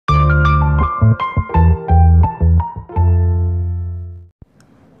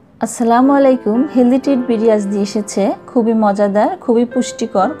আসসালামুআলাইকুম। Healthy treat video আজ দিয়ে এসেছে খুবই মজাদার, খুবই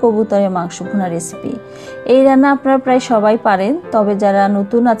পুষ্টিকর কবুতরের মাংস ভুনা রেসিপি। এই রান্না আপনারা প্রায় সবাই পারেন, তবে যারা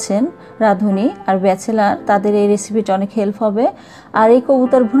নতুন আছেন রাঁধুনি আর ব্যাচেলার তাদের এই রেসিপিটা অনেক হেল্প হবে। আর এই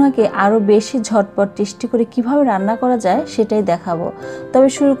কবুতর ভুনাকে আরও বেশি ঝটপট টেস্টি করে কিভাবে রান্না করা যায় সেটাই দেখাবো। তবে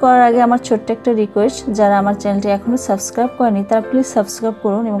শুরু করার আগে আমার ছোট্ট একটা রিকোয়েস্ট, যারা আমার চ্যানেলটি এখনও সাবস্ক্রাইব করেনি তারা প্লিজ সাবস্ক্রাইব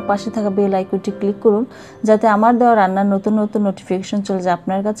করুন এবং পাশে থাকা বেল আইকনটি ক্লিক করুন, যাতে আমার দেওয়া রান্নার নতুন নতুন নোটিফিকেশন চলে যায়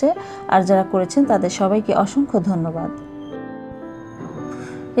আপনার কাছে। আর যারা করেছেন তাদের সবাইকে অসংখ্য ধন্যবাদ।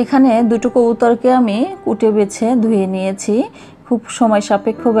 এখানে দুটো কবুতরকে আমি কুটে বেছে ধুয়ে নিয়েছি। খুব সময়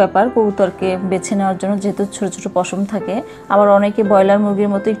সাপেক্ষ ব্যাপার কবুতরকে বেছে নেওয়ার জন্য, যেহেতু ছোট ছোট পশম থাকে। আবার অনেকে ব্রয়লার মুরগির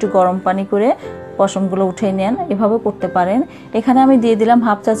মতো একটু গরম পানি করে পশমগুলো উঠে নেন, এভাবে করতে পারেন। এখানে আমি দিয়ে দিলাম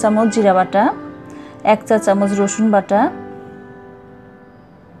হাফ চা চামচ জিরা বাটা, 1 চা চামচ রসুন বাটা,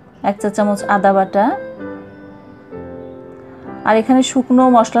 1 চা চামচ আদা বাটা। আর এখানে শুকনো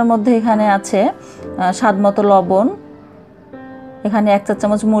মশলার মধ্যে এখানে আছে স্বাদ মতো লবণ, এখানে 1 চা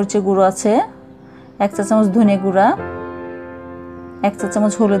চামচ মরিচের গুঁড়ো আছে, 1 চা চামচ ধনে গুঁড়া, 1 চা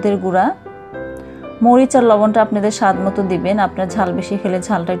চামচ হলুদের গুঁড়া। মরিচ আর লবণটা আপনাদের স্বাদ মতো দিবেন। আপনার ঝাল বেশি খেলে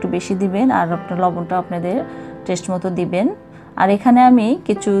ঝালটা একটু বেশি দিবেন, আর আপনার লবণটা আপনাদের টেস্ট মতো দিবেন। আর এখানে আমি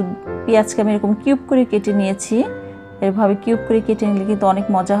কিছু পেঁয়াজকে আমি এরকম কিউব করে কেটে নিয়েছি। এভাবে কিউব করে কেটে নিলে কিন্তু অনেক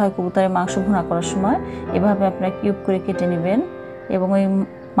মজা হয় কবুতরের মাংস ভুনা করার সময়। এভাবে আপনারা কিউব করে কেটে নেবেন এবং ওই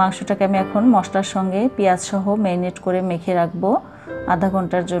মাংসটাকে আমি এখন মশলার সঙ্গে পেঁয়াজ সহ ম্যারিনেট করে মেখে রাখবো আধা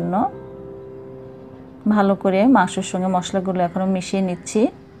ঘন্টার জন্য। ভালো করে মাংসের সঙ্গে মশলাগুলো এখনও মিশিয়ে নিচ্ছি।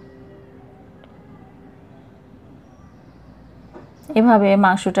 এভাবে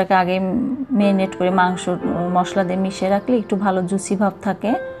মাংসটাকে আগে ম্যারিনেট করে মশলা দিয়ে মিশিয়ে রাখলে একটু ভালো জুসি ভাব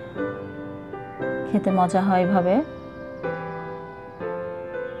থাকে, খেতে মজা হয় এভাবে।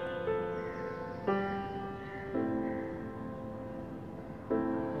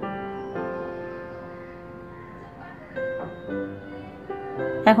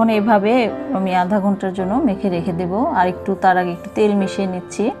 এখন এভাবে আমি আধা ঘন্টার জন্য মেখে রেখে দেব। আর একটু তার আগে একটু তেল মিশিয়ে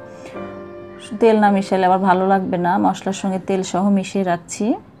নিচ্ছি। তেল না মিশালে আবার ভালো লাগবে না, মশলার সঙ্গে তেল সহ মিশিয়ে রাখছি।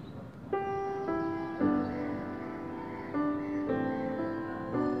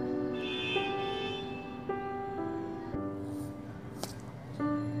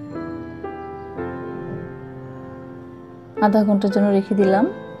 আধা ঘন্টার জন্য রেখে দিলাম।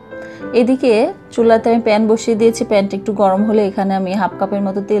 এদিকে চুলাতে আমি প্যান বসিয়ে দিয়েছি। প্যানটা একটু গরম হলে এখানে আমি হাফ কাপের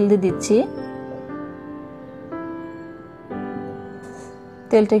মতো তেল দিয়ে দিচ্ছি।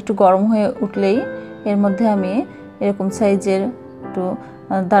 তেলটা একটু গরম হয়ে উঠলেই এর মধ্যে আমি এরকম সাইজের একটু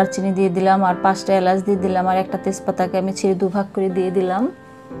দারচিনি দিয়ে দিলাম, আর 5টা এলাচ দিয়ে দিলাম, আর একটা তেজপাতাকে আমি ছিঁড়ে দুভাগ করে দিয়ে দিলাম।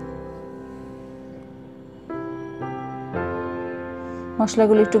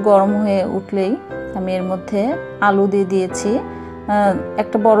 মশলাগুলো একটু গরম হয়ে উঠলেই আমি এর মধ্যে আলু দিয়ে দিয়েছি।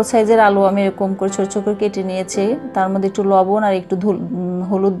 একটা বড় সাইজের আলু আমি এরকম করে ছোট ছোট করে কেটে নিয়েছি। তার মধ্যে একটু লবণ আর একটু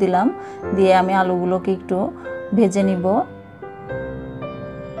হলুদ দিলাম, দিয়ে আমি আলুগুলোকে একটু ভেজে নিব।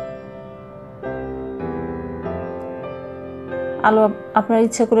 আলু আপনারা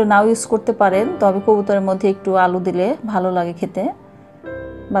ইচ্ছা করে নাও ইউজ করতে পারেন, তবে কবুতরের মধ্যে একটু আলু দিলে ভালো লাগে খেতে,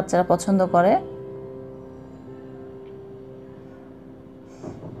 বাচ্চারা পছন্দ করে।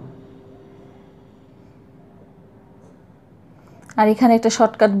 আর এখানে একটা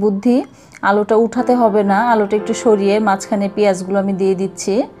শর্টকাট বুদ্ধি, আলুটা উঠাতে হবে না, আলুটা একটু সরিয়ে মাঝখানে পেঁয়াজগুলো আমি দিয়ে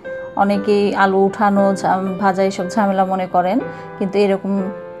দিচ্ছি। অনেকেই আলু উঠানো ভাজা এসব ঝামেলা মনে করেন, কিন্তু এরকম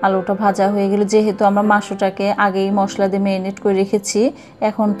আলুটা ভাজা হয়ে গেলে, যেহেতু আমরা মাংসটাকে আগেই মশলা দিয়ে ম্যারিনেট করে রেখেছি,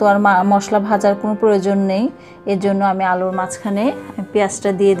 এখন তো আর মশলা ভাজার কোনো প্রয়োজন নেই। এর জন্য আমি আলুর মাঝখানে পেঁয়াজটা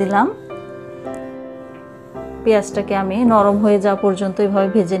দিয়ে দিলাম। পেঁয়াজটাকে আমি নরম হয়ে যাওয়া পর্যন্ত এভাবে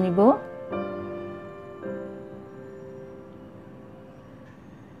ভেজে নিব।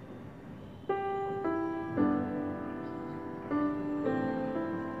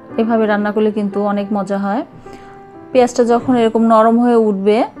 এভাবে রান্না করলে কিন্তু অনেক মজা হয়। পেঁয়াজটা যখন এরকম নরম হয়ে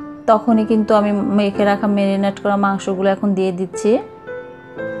উঠবে তখনই কিন্তু আমি মেখে রাখা ম্যারিনেট করা মাংসগুলো এখন দিয়ে দিচ্ছি।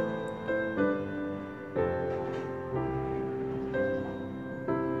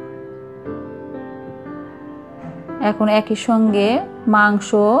 এখন একই সঙ্গে মাংস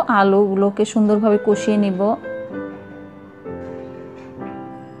আলুগুলোকে সুন্দরভাবে কষিয়ে নিব।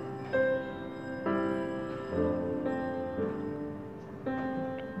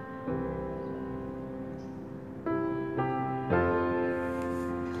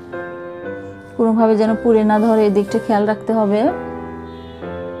 কোনোভাবে যেন পুড়ে না ধরে, এই দিকটা খেয়াল রাখতে হবে।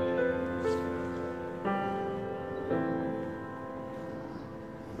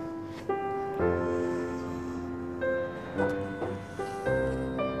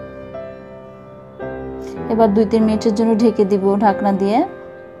 এবার 2-3 মিনিটের জন্য ঢেকে দিব ঢাকনা দিয়ে।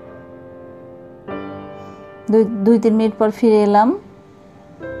 2-3 মিনিট পর ফিরে এলাম।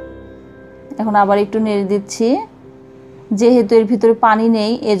 এখন আবার একটু নেড়ে দিচ্ছি। যেহেতু এর ভিতরে পানি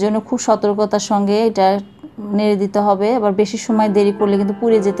নেই এজন্য খুব সতর্কতার সঙ্গে এটা নেড়ে দিতে হবে। আবার বেশি সময় দেরি করলে কিন্তু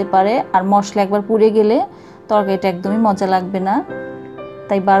পুড়ে যেতে পারে, আর মশলা একবার পুড়ে গেলে তরকারিটা একদমই মজা লাগবে না,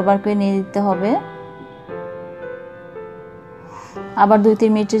 তাই বারবার করে নেড়ে দিতে হবে। আবার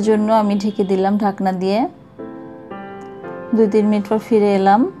 2-3 মিনিটের জন্য আমি ঢেকে দিলাম ঢাকনা দিয়ে। 2-3 মিনিট পর ফিরে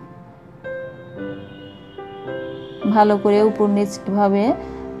এলাম। ভালো করে উপর নিচ এভাবে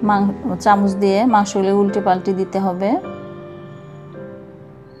চামচ দিয়ে মাংসগুলো উল্টে পাল্টে দিতে হবে।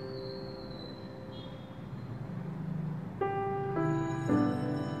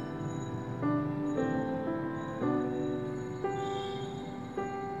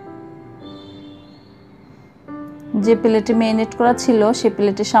 যে প্লেটে ম্যারিনেট করা ছিল সে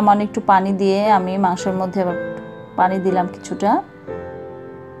প্লেটে সামান্য একটু পানি দিয়ে আমি মাংসের মধ্যে আবার পানি দিলাম কিছুটা,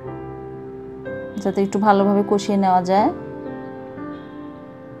 যাতে একটু ভালোভাবে কষিয়ে নেওয়া যায়।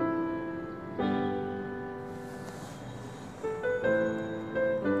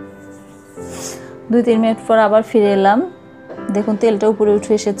 দুই 3 মিনিট পর আবার ফিরে এলাম। দেখুন তেলটা উপরে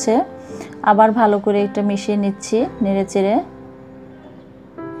উঠে এসেছে। আবার ভালো করে এটা মিশিয়ে নিচ্ছি নেড়ে চেড়ে।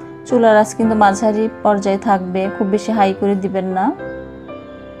 চুলার আঁচ কিন্তু মাঝারি পর্যায়ে থাকবে, খুব বেশি হাই করে দিবেন না,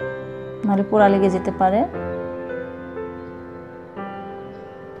 নাহলে পোড়া লেগে যেতে পারে।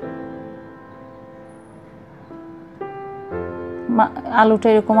 আলুটা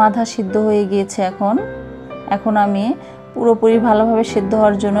এরকম আধা সিদ্ধ হয়ে গিয়েছে। এখন আমি পুরোপুরি ভালোভাবে সিদ্ধ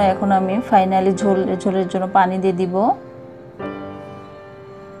হওয়ার জন্য এখন আমি ফাইনালি ঝোলের জন্য পানি দিয়ে দিব।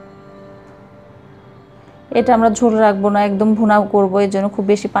 এটা আমরা ঝোল রাখবো না, একদম ভুনা করবো, এর জন্য খুব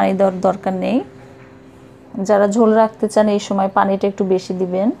বেশি পানি দেওয়ার দরকার নেই। যারা ঝোল রাখতে চান এই সময় পানিটা একটু বেশি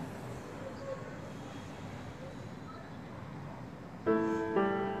দিবেন।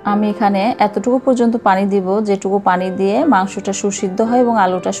 আমি এখানে এতটুকু পর্যন্ত পানি দিব যেটুকু পানি দিয়ে মাংসটা সুসিদ্ধ হয় এবং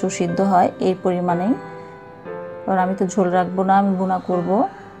আলুটা সুসিদ্ধ হয়, এই পরিমাণেই। কারণ আমি তো ঝোল রাখবো না, আমি ভুনা করব।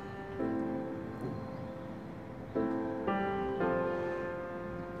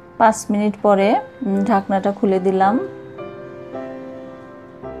 পাঁচ মিনিট পরে ঢাকনাটা খুলে দিলাম।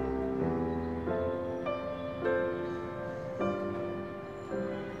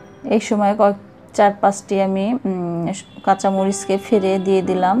 এই সময় 4-5টি আমি কাঁচামরিচকে ফেলে দিয়ে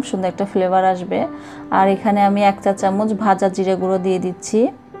দিলাম, সুন্দর একটা ফ্লেভার আসবে। আর এখানে আমি 1 চা চামচ ভাজা জিরে গুঁড়ো দিয়ে দিচ্ছি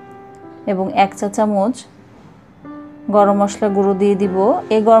এবং 1 চা চামচ গরম মশলা গুঁড়ো দিয়ে দিব।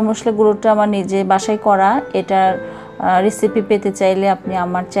 এই গরম মশলা গুঁড়োটা আমার নিজে বাসায় করা। এটার রেসিপি পেতে চাইলে আপনি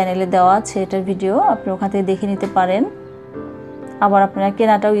আমার চ্যানেলে দেওয়া আছে এটার ভিডিও, আপনি ওখান থেকে দেখে নিতে পারেন। আবার আপনারা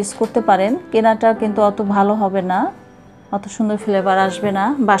কেনাটাও ইউজ করতে পারেন। কেনাটা কিন্তু অত ভালো হবে না, অত সুন্দর ফ্লেভার আসবে না,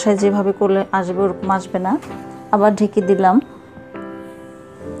 বাসায় যেভাবে করলে আসবে ওরকম আসবে না। আবার ঢেকে দিলাম।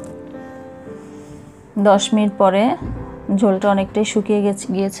 10 মিনিট পরে ঝোলটা অনেকটাই শুকিয়ে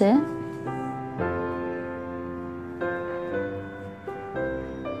গিয়েছে।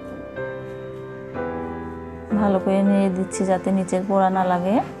 ভালো করে নেড়ে দিচ্ছি যাতে নিচের পোড়া না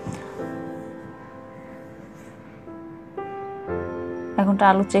লাগে। এখনটা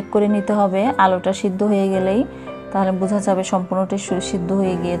আলু চেক করে নিতে হবে, আলুটা সিদ্ধ হয়ে গেলেই তাহলে বোঝা যাবে সম্পূর্ণটাই সিদ্ধ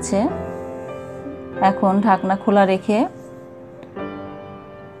হয়ে গিয়েছে। এখন ঢাকনা খোলা রেখে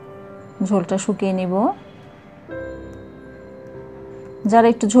ঝোলটা শুকিয়ে নিব। যারা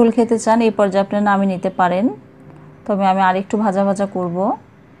একটু ঝোল খেতে চান এই পর্যায়ে আপনারা নামিয়ে নিতে পারেন, তবে আমি আরেকটু ভাজা ভাজা করব।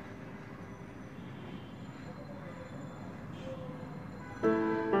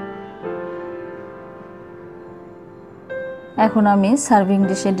 এখন আমি সার্ভিং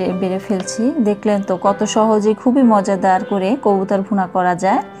ডিশে বেড়ে ফেলছি। দেখলেন তো কত সহজে খুবই মজাদার করে কবুতর ভুনা করা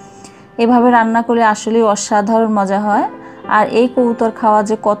যায়। এভাবে রান্না করলে আসলেই অসাধারণ মজা হয়। আর এই কবুতর খাওয়া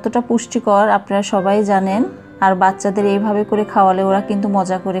যে কতটা পুষ্টিকর আপনারা সবাই জানেন, আর বাচ্চাদের এইভাবে করে খাওয়ালে ওরা কিন্তু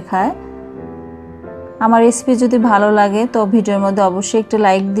মজা করে খায়। আমার রেসিপি যদি ভালো লাগে তো ভিডিওর মধ্যে অবশ্যই একটা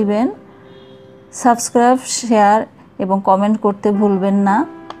লাইক দিবেন, সাবস্ক্রাইব, শেয়ার এবং কমেন্ট করতে ভুলবেন না।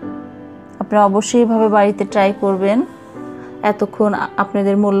 আপনারা অবশ্যই এভাবে বাড়িতে ট্রাই করবেন। এতক্ষণ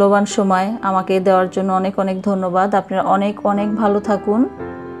আপনাদের মূল্যবান সময় আমাকে দেওয়ার জন্য অনেক অনেক ধন্যবাদ। আপনারা অনেক অনেক ভালো থাকুন,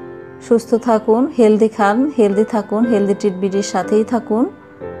 সুস্থ থাকুন, হেলদি খান, হেলদি থাকুন, হেলদি ট্রিট বিডির সাথেই থাকুন।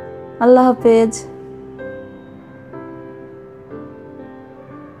 আল্লাহ হাফেজ।